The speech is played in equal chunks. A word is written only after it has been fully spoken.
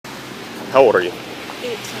How old are you?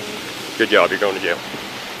 18. Good job, you're going to jail.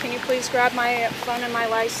 Can you please grab my phone and my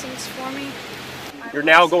license for me? You're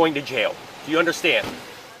now going to jail. Do you understand?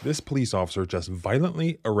 This police officer just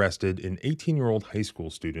violently arrested an 18-year-old high school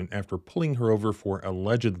student after pulling her over for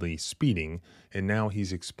allegedly speeding, and now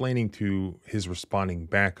he's explaining to his responding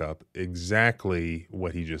backup exactly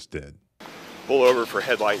what he just did. Pull over for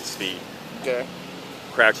headlight and speed. Okay.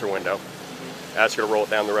 Cracks her window. Ask her to roll it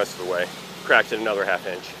down the rest of the way. Cracks it another ½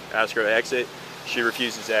 inch. Ask her to exit. She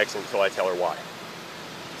refuses to exit until I tell her why.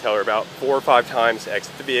 Tell her about 4 or 5 times to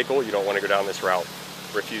exit the vehicle. You don't want to go down this route.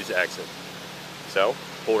 Refuse to exit. So,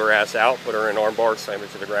 pulled her ass out, put her in arm bar, slammed her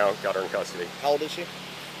to the ground, got her in custody. How old is she?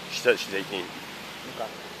 She says she's 18. Okay.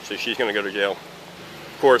 So she's going to go to jail.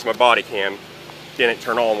 Of course, my body cam didn't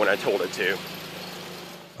turn on when I told it to.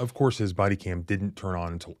 Of course, his body cam didn't turn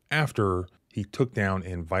on until after he took down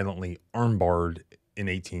and violently armbarred an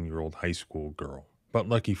 18-year-old high school girl. But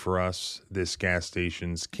lucky for us, this gas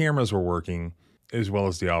station's cameras were working, as well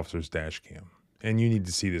as the officer's dash cam. And you need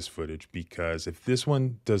to see this footage, because if this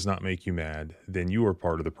one does not make you mad, then you are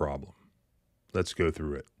part of the problem. Let's go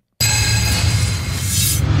through it.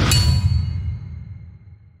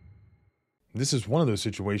 This is one of those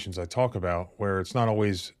situations I talk about where it's not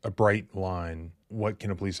always a bright line. What can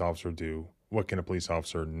a police officer do? What can a police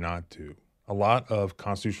officer not do? A lot of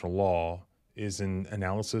constitutional law is an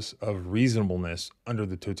analysis of reasonableness under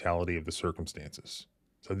the totality of the circumstances.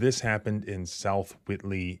 So this happened in South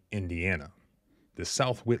Whitley, Indiana. The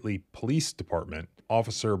South Whitley Police Department,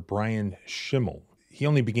 Officer Brian Schimmel, he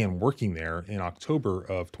only began working there in October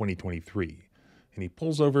of 2023. And he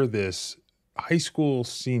pulls over this high school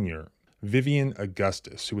senior, Vivian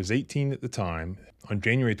Augustus, who was 18 at the time. On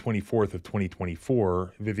January 24th of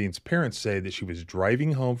 2024, Vivian's parents say that she was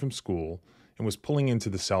driving home from school and was pulling into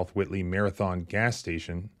the South Whitley Marathon gas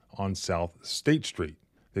station on South State Street.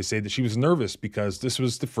 They say that she was nervous because this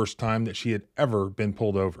was the first time that she had ever been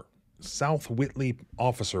pulled over. South Whitley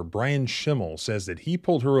officer Brian Schimmel says that he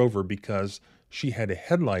pulled her over because she had a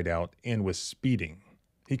headlight out and was speeding.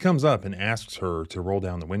 He comes up and asks her to roll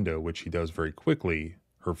down the window, which she does very quickly,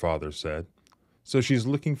 her father said. So she's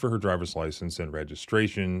looking for her driver's license and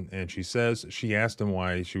registration, and she says she asked him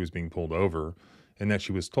why she was being pulled over, and that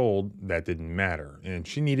she was told that didn't matter, and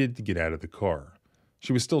she needed to get out of the car.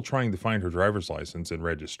 She was still trying to find her driver's license and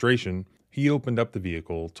registration. He opened up the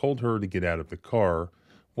vehicle, told her to get out of the car,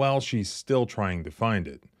 while she's still trying to find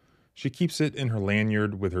it. She keeps it in her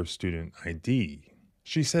lanyard with her student ID.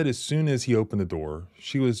 She said as soon as he opened the door,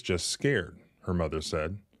 she was just scared, her mother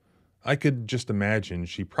said. I could just imagine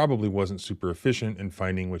she probably wasn't super efficient in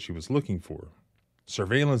finding what she was looking for.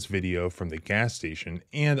 Surveillance video from the gas station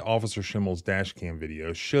and Officer Schimmel's dashcam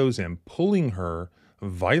video shows him pulling her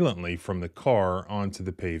violently from the car onto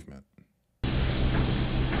the pavement.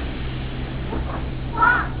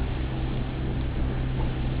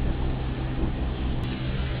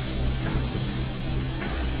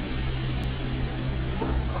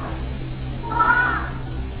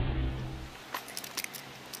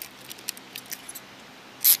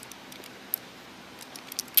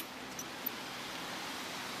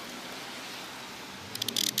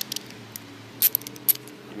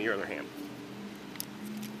 Give me your other hand.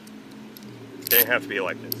 It didn't have to be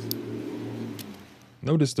like this.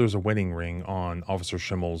 Notice there's a wedding ring on Officer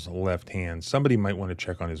Schimmel's left hand. Somebody might want to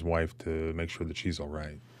check on his wife to make sure that she's all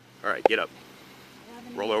right. All right, get up.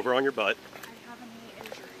 Roll over on your butt. I have a knee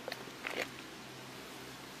injury.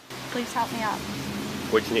 Please help me up.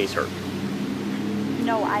 Which knee's hurt?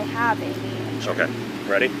 No, I have a knee injury. Okay,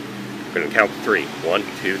 ready? I'm going to count to 3. 1,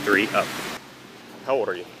 2, 3, up. How old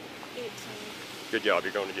are you? 18. Good job,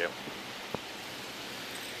 you're going to jail.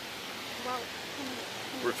 Well, can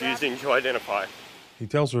you Refusing to identify. He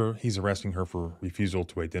tells her he's arresting her for refusal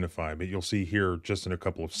to identify, but you'll see here just in a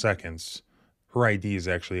couple of seconds, her ID is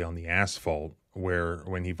actually on the asphalt, where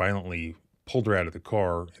when he violently pulled her out of the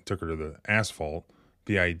car and took her to the asphalt,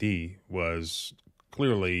 the ID was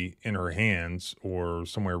clearly in her hands or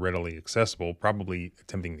somewhere readily accessible, probably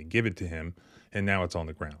attempting to give it to him, and now it's on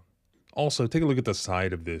the ground. Also, take a look at the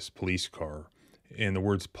side of this police car. And the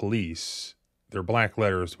words police, they're black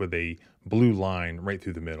letters with a blue line right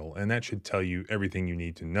through the middle. And that should tell you everything you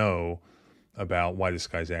need to know about why this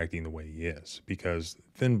guy's acting the way he is. Because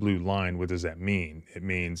thin blue line, what does that mean? It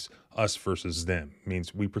means us versus them. It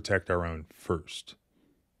means we protect our own first,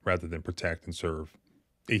 rather than protect and serve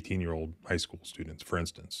 18-year-old high school students, for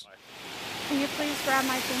instance. Can you please grab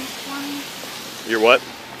my things for me? Your what?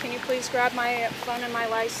 Can you please grab my phone and my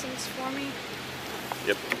license for me?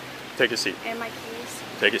 Yep. Take a seat. And my keys?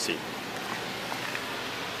 Take a seat.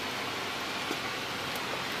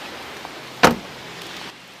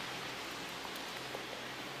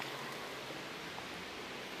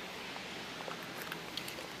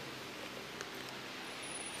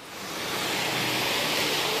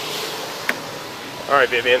 All right,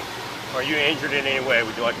 Vivian. Are you injured in any way?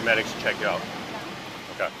 Would you like the medics to check you out?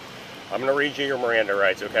 Okay. I'm going to read you your Miranda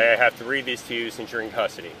rights, okay? I have to read these to you since you're in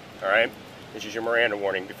custody, all right? This is your Miranda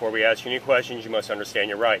warning. Before we ask you any questions, you must understand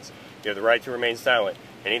your rights. You have the right to remain silent.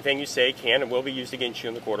 Anything you say can and will be used against you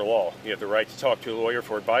in the court of law. You have the right to talk to a lawyer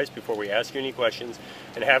for advice before we ask you any questions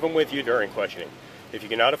and have them with you during questioning. If you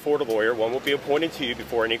cannot afford a lawyer, one will be appointed to you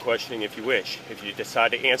before any questioning if you wish. If you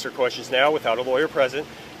decide to answer questions now without a lawyer present,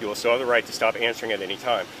 you will still have the right to stop answering at any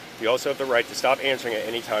time. You also have the right to stop answering at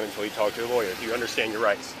any time until you talk to a lawyer. Do you understand your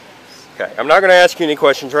rights? Okay, I'm not going to ask you any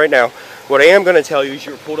questions right now. What I am going to tell you is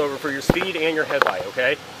you were pulled over for your speed and your headlight,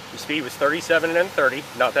 okay? Your speed was 37 and then 30,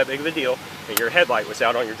 not that big of a deal, and your headlight was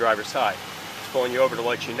out on your driver's side. Just pulling you over to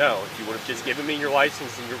let you know. If you would have just given me your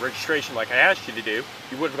license and your registration like I asked you to do,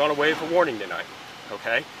 you would have gone away with a warning tonight,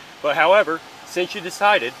 okay? But however, since you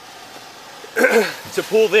decided to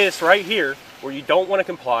pull this right here, where you don't want to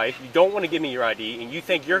comply, you don't want to give me your ID, and you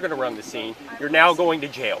think you're going to run the scene, you're now going to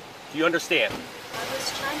jail. Do you understand? I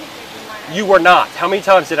was trying to give you my ID. You were not. How many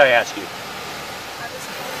times did I ask you? I was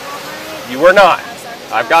pulling over it. You were not.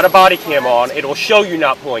 I've got a body cam on. It'll show you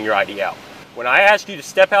not pulling your ID out. When I ask you to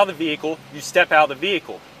step out of the vehicle, you step out of the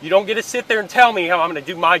vehicle. You don't get to sit there and tell me how I'm going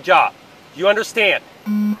to do my job. Do you understand?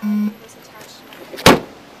 It was attached to my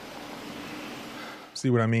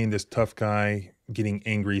See what I mean? This tough guy getting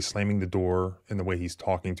angry, slamming the door in the way he's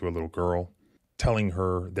talking to a little girl, telling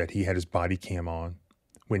her that he had his body cam on,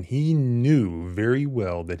 when he knew very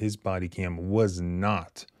well that his body cam was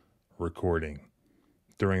not recording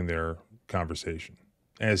during their conversation,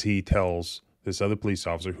 as he tells this other police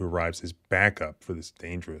officer who arrives as backup for this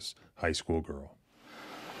dangerous high school girl.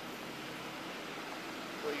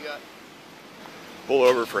 What you got? Pull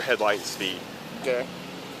over for headlight and speed. Okay.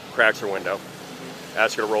 Cracks her window.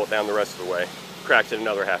 Ask her to roll it down the rest of the way. Cracked it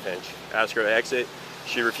another half inch. Ask her to exit.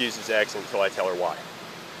 She refuses to exit until I tell her why.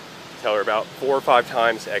 Tell her about 4 or 5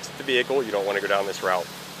 times to exit the vehicle. You don't want to go down this route.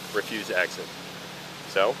 Refuse to exit.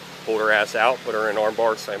 So, pulled her ass out, put her in arm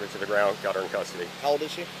bar, slammed her to the ground, got her in custody. How old is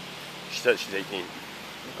she? She says she's 18.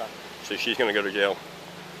 Okay. So she's going to go to jail.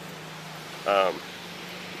 Of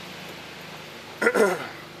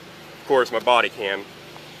course, my body cam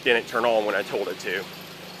didn't turn on when I told it to.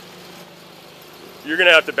 You're going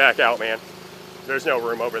to have to back out, man. There's no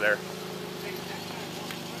room over there.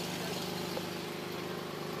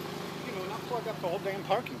 You know, not plug up the whole damn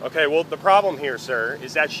parking. Okay, well, the problem here, sir,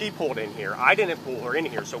 is that she pulled in here. I didn't pull her in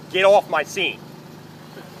here, so get off my scene.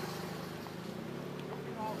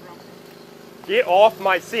 Get off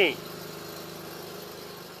my scene.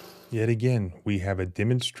 Yet again, we have a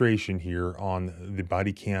demonstration here on the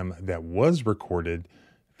body cam that was recorded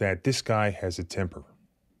that this guy has a temper.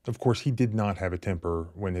 Of course, he did not have a temper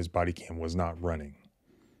when his body cam was not running.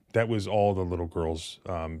 That was all the little girl's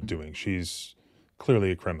doing. She's clearly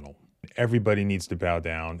a criminal. Everybody needs to bow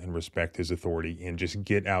down and respect his authority and just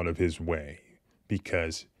get out of his way,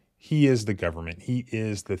 because he is the government. He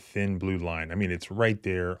is the thin blue line. I mean, it's right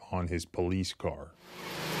there on his police car.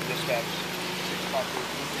 Dispatch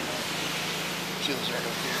 652. She lives right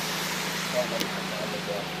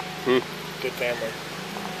over here. Good family.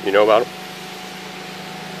 You know about him?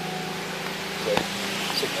 So,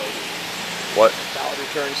 signal 80. What? Valid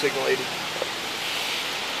return, signal 80.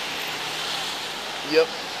 Yep.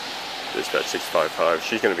 Dispatch 655.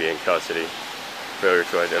 She's going to be in custody. Failure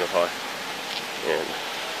to identify and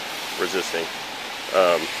resisting.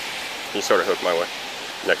 You sort of hook my way.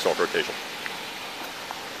 Next off rotation.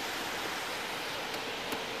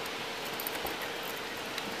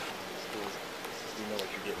 You know what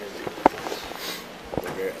you're getting into.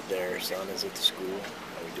 Their son is at the school,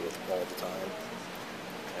 and we do it all the time.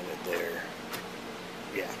 And that they're,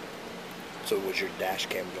 yeah. So was your dash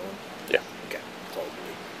cam going? Yeah. Okay, that's all you need.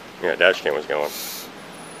 Yeah, dash cam was going.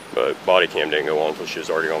 But body cam didn't go on until she was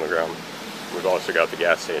already on the ground. We've also got the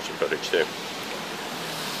gas station footage too.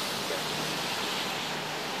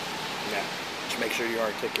 Yeah. Just make sure you're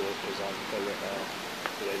articulate, because I can tell you right now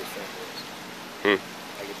the way the family is.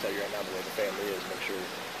 I can tell you right now the way the family is. Make sure.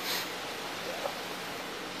 Yeah.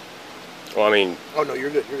 Well, I mean, Oh no, you're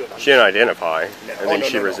good. You're good. she didn't identify, No. and Oh, then no,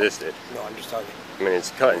 she no, no. resisted. No, I'm just telling you. I mean,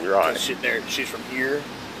 it's cut and dry. She's from here,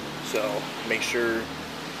 so make sure you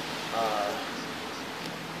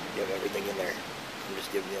have everything in there. I'm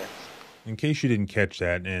just giving you. In case you didn't catch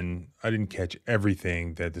that, and I didn't catch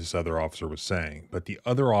everything that this other officer was saying, but the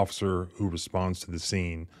other officer who responds to the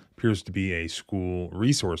scene appears to be a school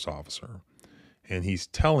resource officer. And he's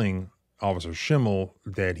telling Officer Schimmel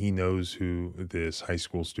that he knows who this high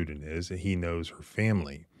school student is, and he knows her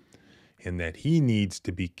family, and that he needs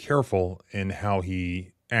to be careful in how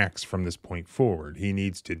he acts from this point forward. He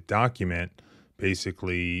needs to document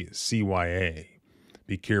basically CYA.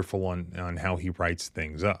 Be careful on how he writes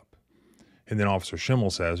things up. And then Officer Schimmel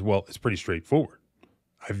says, well, it's pretty straightforward.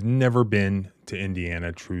 I've never been to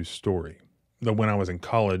Indiana, true story. Though when I was in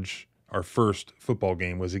college, our first football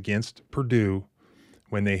game was against Purdue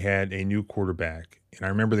when they had a new quarterback. And I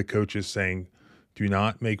remember the coaches saying, do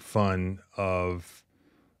not make fun of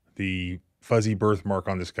the fuzzy birthmark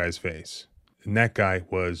on this guy's face. And that guy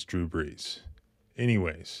was Drew Brees.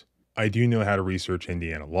 Anyways, I do know how to research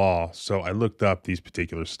Indiana law, so I looked up these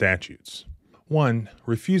particular statutes. 1,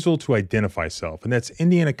 refusal to identify self, and that's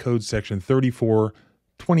Indiana Code Section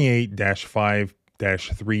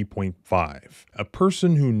 3428-5-3.5. A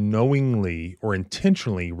person who knowingly or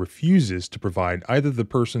intentionally refuses to provide either the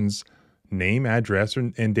person's name, address,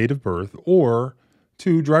 and date of birth, or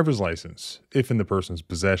 2, driver's license, if in the person's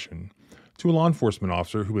possession, to a law enforcement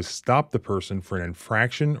officer who has stopped the person for an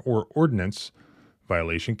infraction or ordinance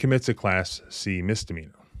violation commits a Class C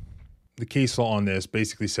misdemeanor. The case law on this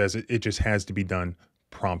basically says it just has to be done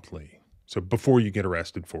promptly. So before you get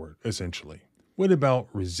arrested for it, essentially. What about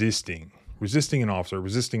resisting? Resisting an officer,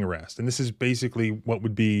 resisting arrest. And this is basically what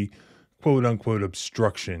would be quote unquote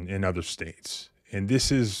obstruction in other states. And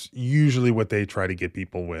this is usually what they try to get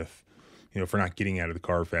people with, for not getting out of the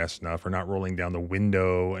car fast enough, or not rolling down the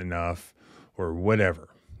window enough, or whatever.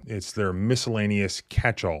 It's their miscellaneous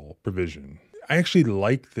catch-all provision. I actually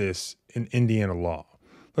like this in Indiana law.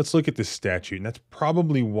 Let's look at this statute, and that's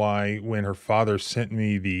probably why when her father sent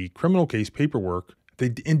me the criminal case paperwork, they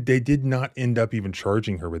did not end up even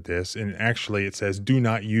charging her with this, and actually it says do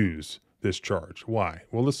not use this charge. Why?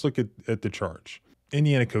 Well, let's look at the charge.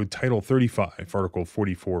 Indiana Code Title 35, Article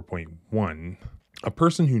 44.1, a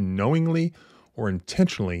person who knowingly or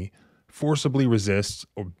intentionally forcibly resists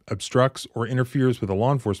or obstructs or interferes with a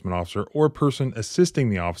law enforcement officer or a person assisting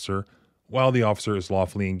the officer while the officer is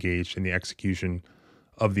lawfully engaged in the execution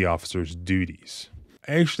of the officer's duties.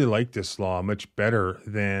 I actually like this law much better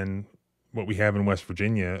than what we have in West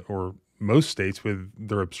Virginia or most states with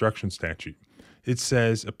their obstruction statute. It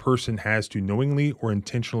says a person has to knowingly or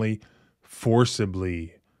intentionally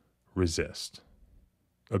forcibly resist,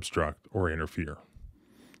 obstruct, or interfere.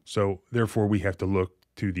 So therefore, we have to look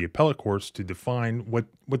to the appellate courts to define what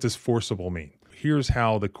does forcible mean. Here's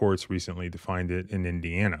how the courts recently defined it in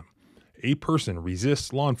Indiana. A person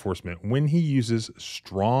resists law enforcement when he uses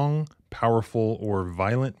strong, powerful, or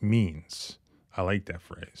violent means, I like that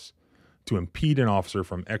phrase, to impede an officer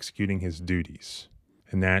from executing his duties.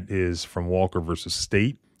 And that is from Walker versus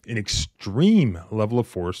State. An extreme level of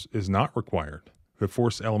force is not required. The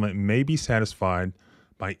force element may be satisfied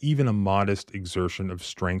by even a modest exertion of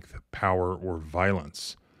strength, power, or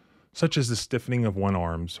violence, such as the stiffening of one's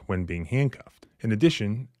arms when being handcuffed. In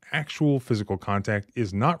addition, actual physical contact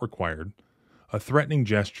is not required. A threatening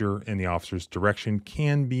gesture in the officer's direction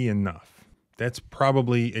can be enough. That's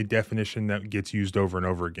probably a definition that gets used over and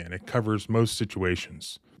over again. It covers most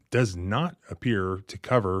situations. Does not appear to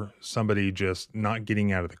cover somebody just not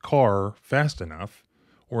getting out of the car fast enough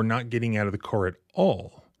or not getting out of the car at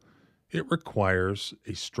all. It requires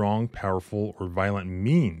a strong, powerful, or violent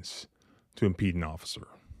means to impede an officer.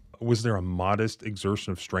 Was there a modest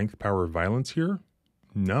exertion of strength, power, or violence here?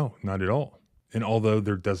 No, not at all. And although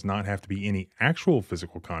there does not have to be any actual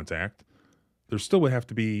physical contact, there still would have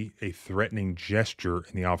to be a threatening gesture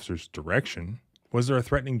in the officer's direction. Was there a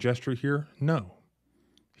threatening gesture here? No.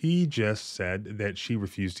 He just said that she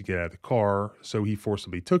refused to get out of the car, so he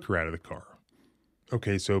forcibly took her out of the car.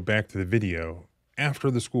 Okay, so back to the video.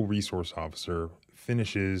 After the school resource officer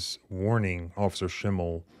finishes warning Officer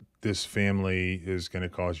Schimmel, this family is going to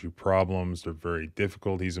cause you problems. They're very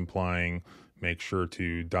difficult, he's implying. Make sure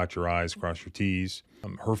to dot your I's, cross your T's.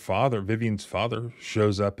 Her father, Vivian's father,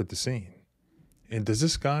 shows up at the scene. And does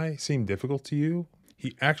this guy seem difficult to you?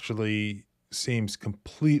 He actually seems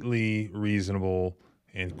completely reasonable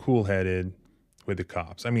and cool-headed with the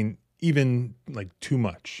cops. I mean, even like too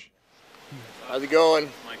much. How's it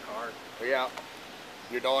going? My car. Yeah.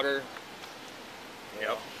 Your daughter?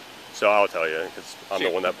 Yep. So I'll tell you, because I'm the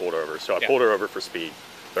one that pulled over. So I pulled her over for speed,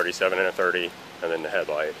 37 and a 30, and then the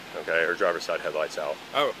headlight, okay? Her driver's side headlight's out.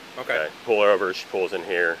 Oh, okay. Pull her over, she pulls in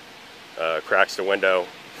here, cracks the window.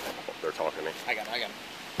 Oh, they're talking to me. I got him.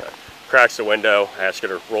 Okay. Cracks the window, ask her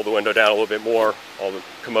to roll the window down a little bit more. All the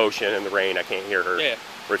commotion and the rain, I can't hear her. Yeah.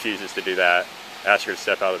 Refuses to do that. Ask her to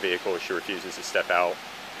step out of the vehicle, she refuses to step out.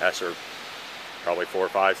 Ask her probably 4,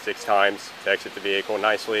 5, 6 times to exit the vehicle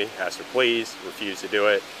nicely. Ask her please, refuse to do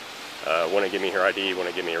it. Wouldn't give me her ID,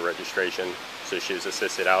 wouldn't give me her registration. So she was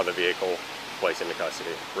assisted out of the vehicle, placed into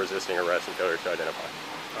custody, resisting arrest and failure to identify.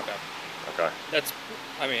 Okay. Okay. That's,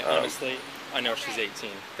 I mean, honestly, I know she's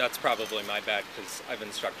 18. That's probably my bad because I've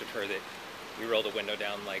instructed her that we roll the window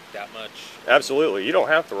down like that much. Absolutely. You don't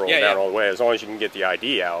have to roll it down all the way as long as you can get the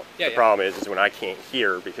ID out. Yeah, the problem is when I can't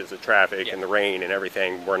hear because of traffic and the rain and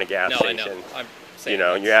everything, we're in a gas station. I know. I'm saying you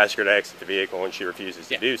know, and you ask her to exit the vehicle and she refuses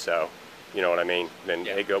to do so. You know what I mean? Then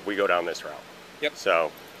we go down this route. Yep.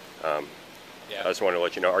 So, I just wanted to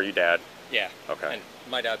let you know. Are you dad? Yeah. Okay. And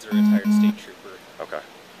my dad's a retired state trooper. Okay.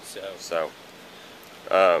 So.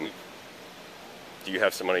 Do you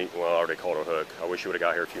have somebody? Well, I already called a hook. I wish you would have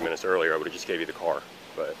got here a few minutes earlier. I would have just gave you the car,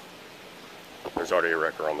 but there's already a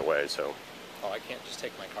wrecker on the way. So. Oh, I can't just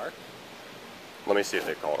take my car? Let me see if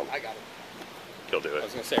they called him. I got him. He'll do it. I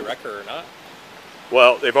was gonna say wrecker or not.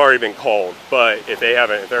 Well, they've already been called, but if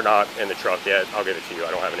they're not in the truck yet, I'll give it to you.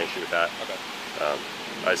 I don't have an issue with that. Okay.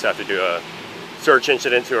 I just have to do a search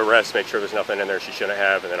incident to arrest, make sure there's nothing in there she shouldn't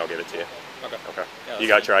have, and then I'll give it to you. Okay. Okay. Yeah, you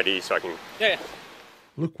got your ID, so I can. Yeah.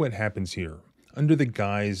 Look what happens here. Under the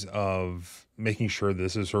guise of making sure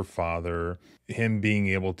this is her father, him being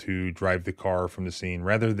able to drive the car from the scene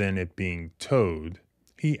rather than it being towed,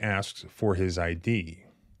 he asks for his ID.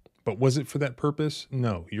 But was it for that purpose?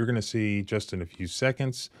 No. You're going to see just in a few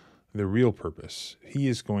seconds the real purpose. He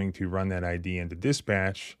is going to run that ID into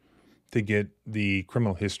dispatch to get the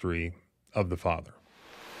criminal history of the father.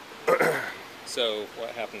 So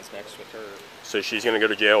what happens next with her? So she's going to go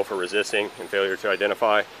to jail for resisting and failure to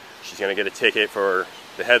identify. She's going to get a ticket for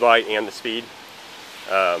the headlight and the speed.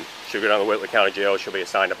 She'll go down to Whitley County Jail. She'll be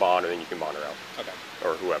assigned a bond, and then you can bond her out. Okay.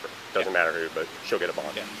 Or whoever. Doesn't matter who, but she'll get a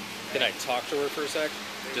bond. Yeah. Can I talk to her for a sec?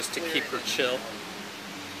 Just to keep her chill?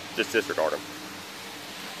 Just disregard him.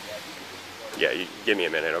 Yeah, you give me a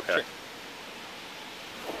minute, okay? Sure.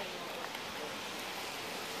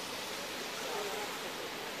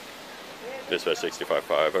 Dispatch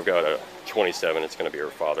 65.5. I've got a 27. It's going to be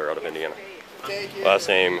her father out of Indiana. Last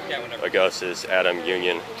name, Augustus, Adam,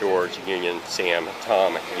 Union, George, Union, Sam,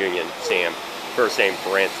 Tom, Union, Sam. First name,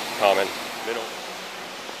 Brent, Common. Middle.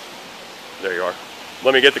 There you are.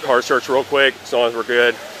 Let me get the car search real quick, as long as we're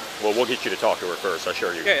good. Well, we'll get you to talk to her first. I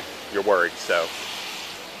assure you. Yeah. You're worried, so.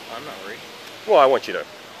 I'm not worried. Well, I want you to.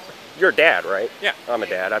 You're a dad, right? Yeah. I'm a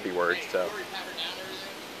dad. I'd be worried, so.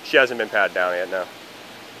 She hasn't been patted down yet, no.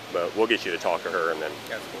 But we'll get you to talk to her and then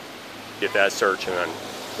get that search, and then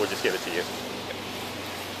we'll just give it to you.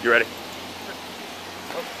 You ready?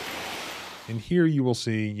 And here you will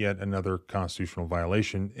see yet another constitutional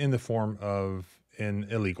violation in the form of an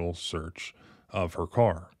illegal search of her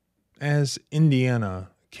car. As Indiana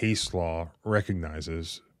case law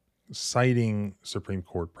recognizes, citing Supreme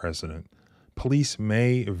Court precedent, police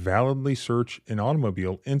may validly search an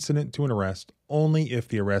automobile incident to an arrest only if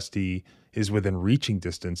the arrestee is within reaching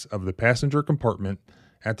distance of the passenger compartment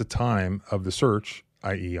at the time of the search,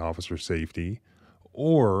 i.e. officer safety,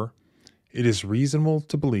 or it is reasonable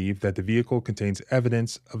to believe that the vehicle contains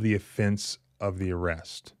evidence of the offense of the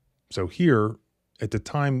arrest. So here, at the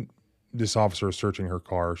time this officer is searching her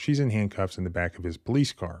car, she's in handcuffs in the back of his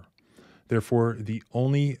police car. Therefore, the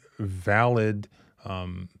only valid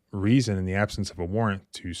reason in the absence of a warrant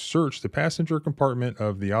to search the passenger compartment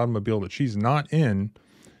of the automobile that she's not in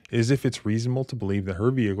is if it's reasonable to believe that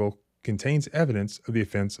her vehicle contains evidence of the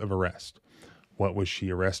offense of arrest. What was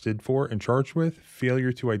she arrested for and charged with?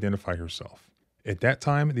 Failure to identify herself. At that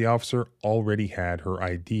time, the officer already had her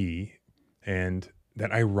ID, and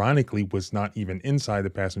that ironically was not even inside the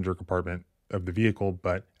passenger compartment of the vehicle,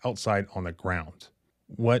 but outside on the ground.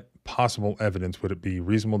 What possible evidence would it be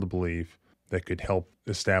reasonable to believe that could help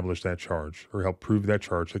establish that charge or help prove that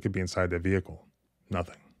charge that could be inside that vehicle?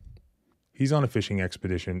 Nothing. He's on a fishing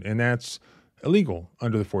expedition, and that's illegal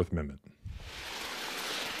under the Fourth Amendment.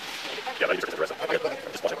 Yeah, let me search the rest of it. Okay.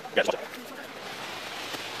 Just watch it. Yeah, just watch it.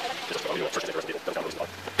 Just I'll do a search the rest of it. Doesn't sound really spot.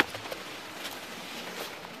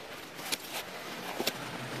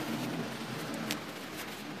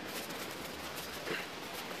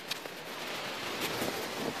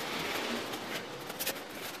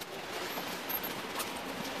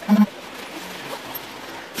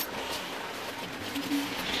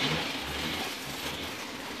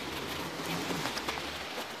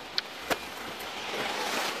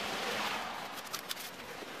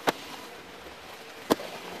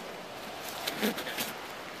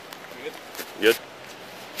 Good?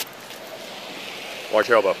 Watch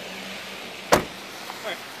your elbow.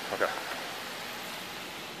 Alright. Okay.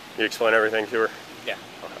 You explain everything to her? Yeah.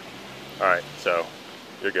 Okay. Alright, so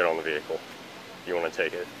you're good on the vehicle. You want to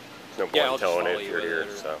take it? There's no point in telling it if you're here.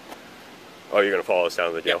 So. Oh, you're going to follow us down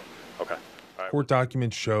to the jail? Yeah. Okay. All right. Court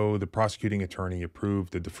documents show the prosecuting attorney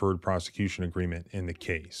approved the deferred prosecution agreement in the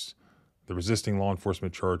case. The resisting law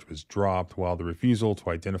enforcement charge was dropped while the refusal to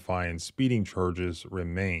identify and speeding charges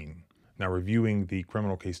remain. Now, reviewing the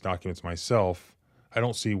criminal case documents myself, I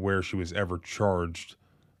don't see where she was ever charged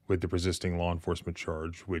with the resisting law enforcement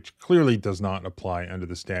charge, which clearly does not apply under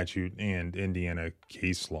the statute and Indiana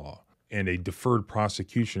case law. And a deferred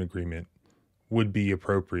prosecution agreement would be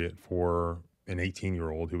appropriate for an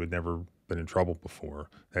 18-year-old who had never been in trouble before.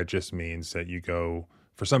 That just means that you go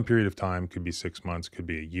for some period of time, could be 6 months, could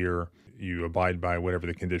be a year. You abide by whatever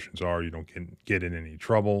the conditions are. You don't get in any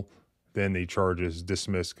trouble. Then the charge is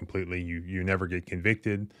dismissed completely. You never get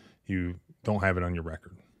convicted. You don't have it on your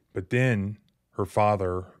record. But then her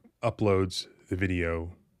father uploads the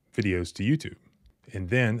videos to YouTube, and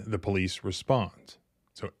then the police respond.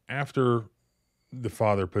 So after the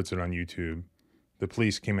father puts it on YouTube, the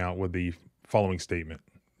police came out with the following statement.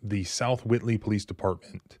 The South Whitley Police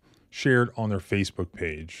Department shared on their Facebook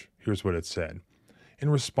page. Here's what it said. In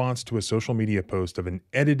response to a social media post of an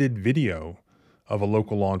edited video of a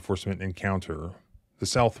local law enforcement encounter, the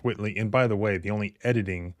South Whitley, and by the way, the only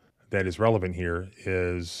editing that is relevant here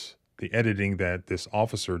is the editing that this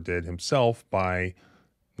officer did himself by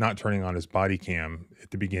not turning on his body cam at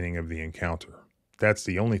the beginning of the encounter. That's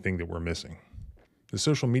the only thing that we're missing. The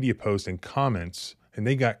social media post and comments, and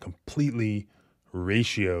they got completely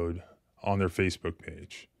ratioed on their Facebook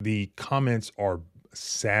page. The comments are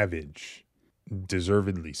savage,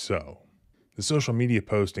 deservedly so. The social media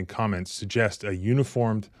post and comments suggest a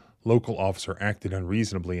uniformed local officer acted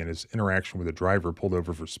unreasonably in his interaction with a driver pulled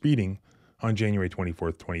over for speeding on January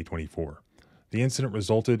 24th, 2024. The incident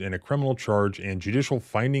resulted in a criminal charge and judicial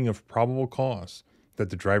finding of probable cause that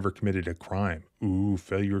the driver committed a crime.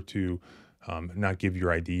 Failure to not give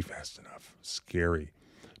your ID fast enough. Scary.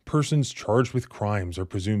 Persons charged with crimes are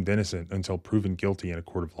presumed innocent until proven guilty in a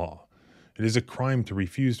court of law. It is a crime to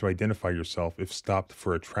refuse to identify yourself if stopped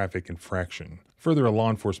for a traffic infraction. Further, a law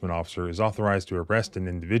enforcement officer is authorized to arrest an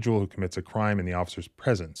individual who commits a crime in the officer's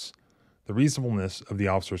presence. The reasonableness of the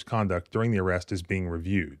officer's conduct during the arrest is being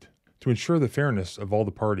reviewed. To ensure the fairness of all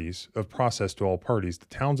the parties, of process to all parties, the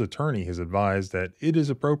town's attorney has advised that it is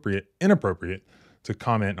inappropriate to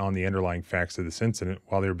comment on the underlying facts of this incident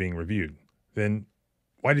while they're being reviewed. Then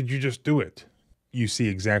why did you just do it? You see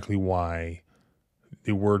exactly why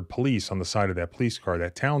the word police on the side of that police car,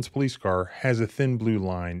 that town's police car, has a thin blue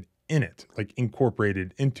line in it, like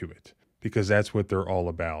incorporated into it, because that's what they're all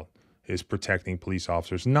about, is protecting police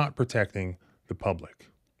officers, not protecting the public.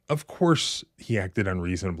 Of course he acted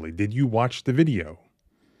unreasonably. Did you watch the video?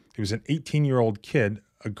 It was an 18-year-old kid,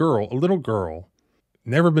 a little girl,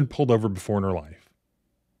 never been pulled over before in her life,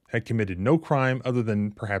 had committed no crime other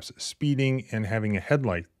than perhaps speeding and having a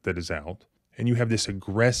headlight that is out. And you have this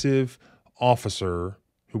aggressive officer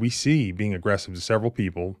who we see being aggressive to several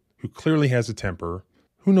people, who clearly has a temper,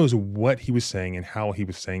 who knows what he was saying and how he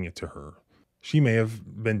was saying it to her. She may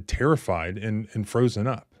have been terrified and frozen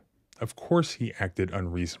up. Of course he acted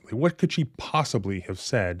unreasonably. What could she possibly have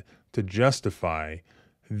said to justify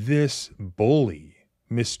this bully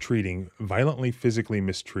violently physically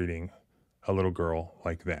mistreating a little girl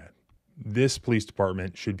like that? This police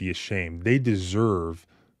department should be ashamed. They deserve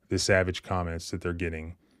the savage comments that they're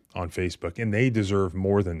getting on Facebook, and they deserve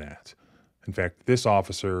more than that. In fact, this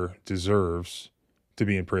officer deserves to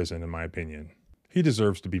be in prison, in my opinion. He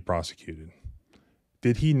deserves to be prosecuted.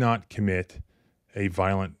 Did he not commit a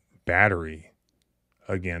violent battery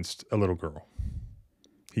against a little girl?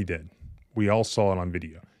 He did. We all saw it on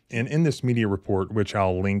video. And in this media report, which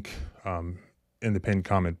I'll link in the pinned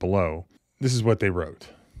comment below, this is what they wrote.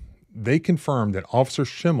 They confirmed that Officer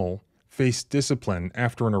Schimmel faced discipline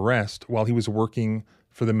after an arrest while he was working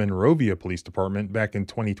for the Monrovia Police Department back in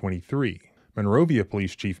 2023. Monrovia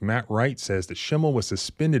Police Chief Matt Wright says that Schimmel was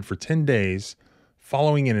suspended for 10 days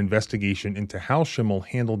following an investigation into how Schimmel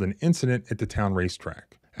handled an incident at the town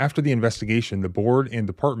racetrack. After the investigation, the board and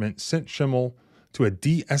department sent Schimmel to a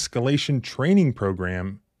de-escalation training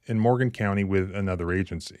program in Morgan County with another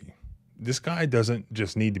agency. This guy doesn't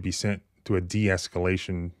just need to be sent to a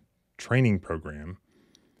de-escalation training program.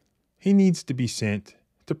 He needs to be sent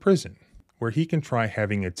to prison, where he can try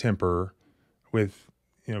having a temper with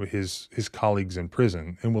his colleagues in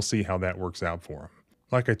prison, and we'll see how that works out for him.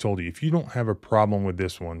 Like I told you, if you don't have a problem with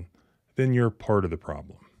this one, then you're part of the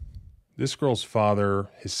problem. This girl's father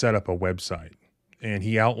has set up a website, and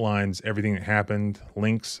he outlines everything that happened,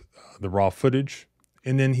 links the raw footage,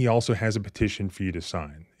 and then he also has a petition for you to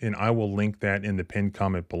sign. And I will link that in the pinned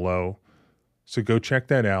comment below. So go check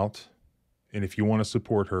that out. And if you want to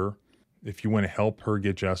support her, if you want to help her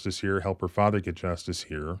get justice here, help her father get justice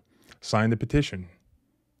here, sign the petition.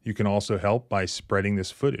 You can also help by spreading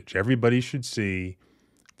this footage. Everybody should see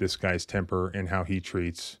this guy's temper and how he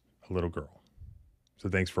treats a little girl. So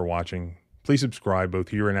thanks for watching. Please subscribe both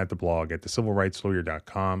here and at the blog at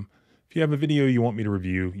thecivilrightslawyer.com. If you have a video you want me to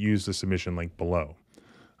review, use the submission link below.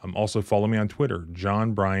 Also follow me on Twitter,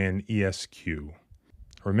 John Bryan ESQ.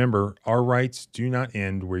 Remember, our rights do not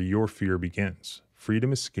end where your fear begins.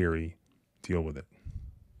 Freedom is scary. Deal with it.